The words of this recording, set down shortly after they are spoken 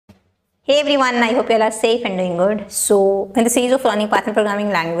Hey everyone, I hope you all are safe and doing good. So in the series of learning Python programming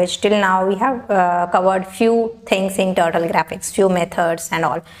language, till now we have covered few things in Turtle graphics, few methods and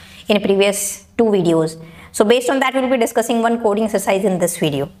all in previous two videos. So based on that, we will be discussing one coding exercise in this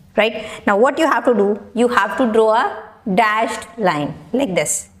video, right? Now what you have to do, you have to draw a dashed line like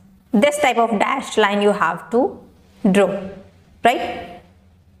this. This type of dashed line you have to draw, right?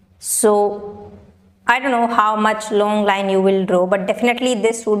 So I don't know how much long line you will draw, but definitely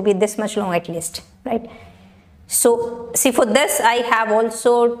this would be this much long at least, right? So see, for this I have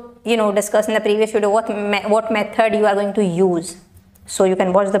also discussed in the previous video what method you are going to use. So you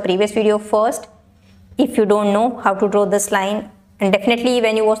can watch the previous video first if you don't know how to draw this line, and definitely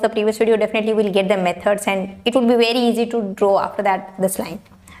when you watch the previous video, definitely you will get the methods and it will be very easy to draw after that this line,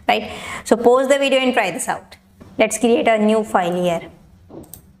 right? So pause the video and try this out. Let's create a new file here.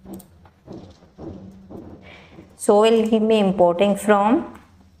 So we'll be importing from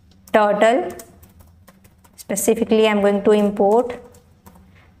Turtle. Specifically, I'm going to import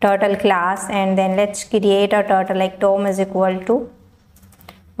Turtle class, and then let's create a Turtle like Tom is equal to,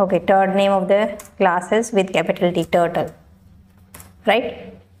 okay, third name of the class is with capital T, Turtle,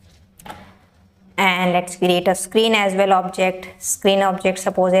 right? And let's create a screen as well object. Screen object,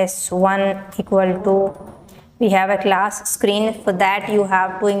 suppose s1 equal to, we have a class screen. For that you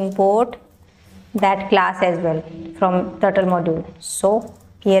have to import that class as well from Turtle module. So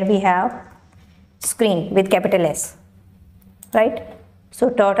here we have screen with capital S, right? So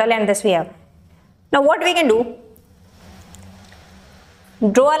Turtle, and this we have. Now what we can do,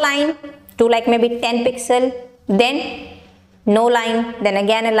 draw a line to like maybe 10 pixel, then no line, then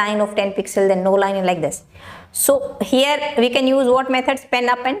again a line of 10 pixel, then no line, and like this. So here we can use what methods? Pen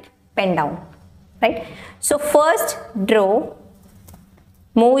up and pen down, right? So first draw,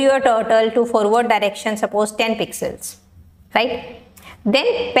 move your turtle to forward direction, suppose 10 pixels, right?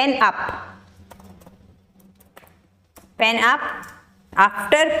 Then pen up. Pen up.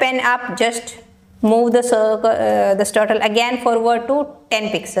 After pen up, just move the circle, this turtle again forward to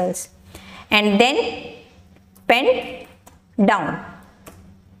 10 pixels, and then pen down.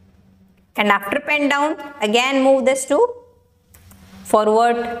 And after pen down, again move this to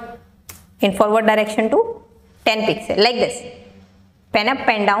forward, in forward direction to 10 pixels, like this. Pen up,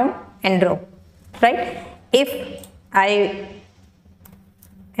 pen down, and draw, right? If I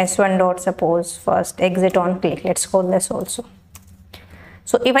s1 dot, suppose first exit on click, let's call this also.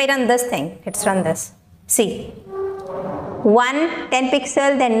 So if I run this thing, let's run this. See, 1 10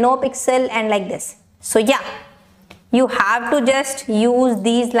 pixel, then no pixel, and like this. So yeah, you have to just use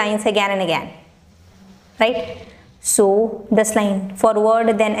these lines again and again, right? So this line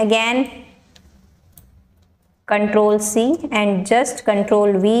forward, then again Control C and just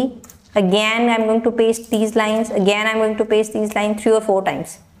Control V. Again I'm going to paste these lines, again I'm going to paste these lines 3 or 4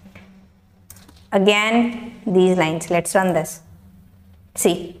 times. Again these lines. Let's run this.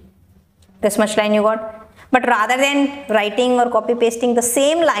 See, this much line you got. But rather than writing or copy pasting the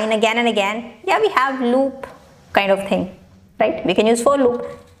same line again and again, yeah, we have loop kind of thing, right? We can use for loop.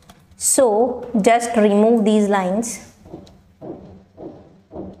 So just remove these lines.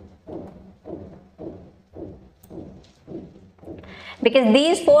 Because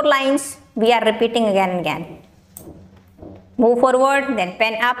these 4 lines we are repeating again and again. Move forward, then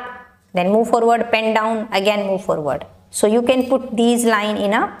pen up, then move forward, pen down, again move forward. So you can put these line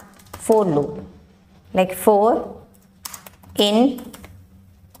in a for loop, like for in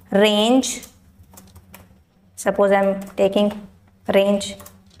range, suppose I'm taking range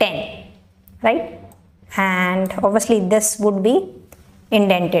 10, right? And obviously this would be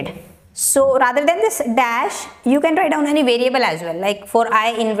indented. So rather than this dash, you can write down any variable as well, like for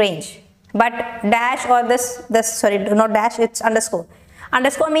I in range. But dash or this sorry, not dash, it's underscore.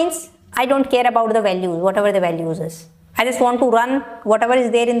 Underscore means I don't care about the values, whatever the values is. I just want to run whatever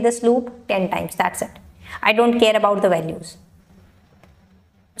is there in this loop 10 times, that's it. I don't care about the values.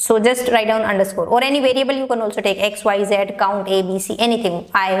 So just write down underscore, or any variable you can also take, x, y, z, count, a, b, c, anything,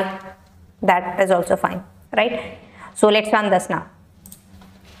 I, that is also fine, right? So let's run this now.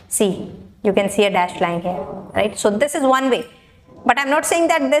 See, you can see a dashed line here, right? So this is one way, but I'm not saying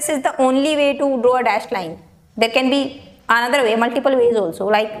that this is the only way to draw a dashed line. There can be another way, multiple ways also.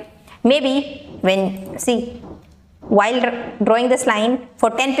 Like maybe when, see, while drawing this line, for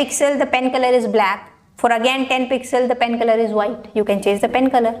 10 pixel the pen color is black, for again 10 pixel the pen color is white. You can change the pen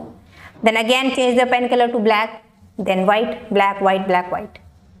color, then again change the pen color to black, then white, black, white, black, white,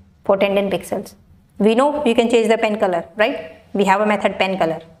 for 10 pixels. We know you can change the pen color, right? We have a method pen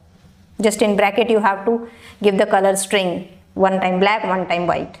color. Just in bracket you have to give the color string, one time black, one time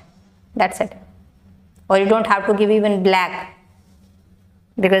white, that's it. Or you don't have to give even black,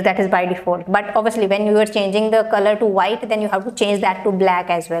 because that is by default. But obviously when you are changing the color to white, then you have to change that to black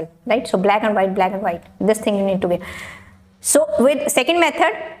as well, right? So black and white, this thing you need to be. So with second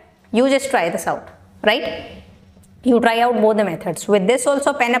method, you just try this out, right? You try out both the methods. With this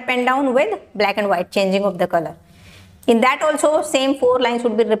also, pen up, pen down with black and white, changing of the color. In that also, same 4 lines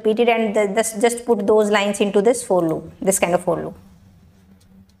would be repeated, and just put those lines into this for loop, this kind of for loop,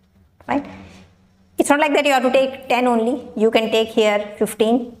 right? It's not like that you have to take 10 only, you can take here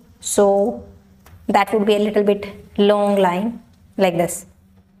 15, so that would be a little bit long line like this,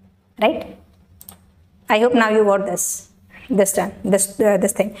 right? I hope now you got this done,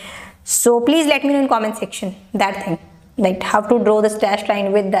 this thing. So please let me know in comment section that thing, like how to draw this dashed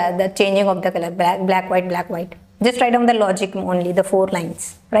line with the changing of the color, black, white. Just write down the logic only, the 4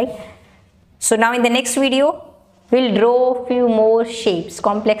 lines, right? So now in the next video, we'll draw few more shapes,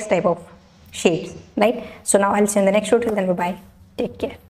 complex type of shapes, right? So now I'll see you in the next tutorial, then bye-bye. Take care.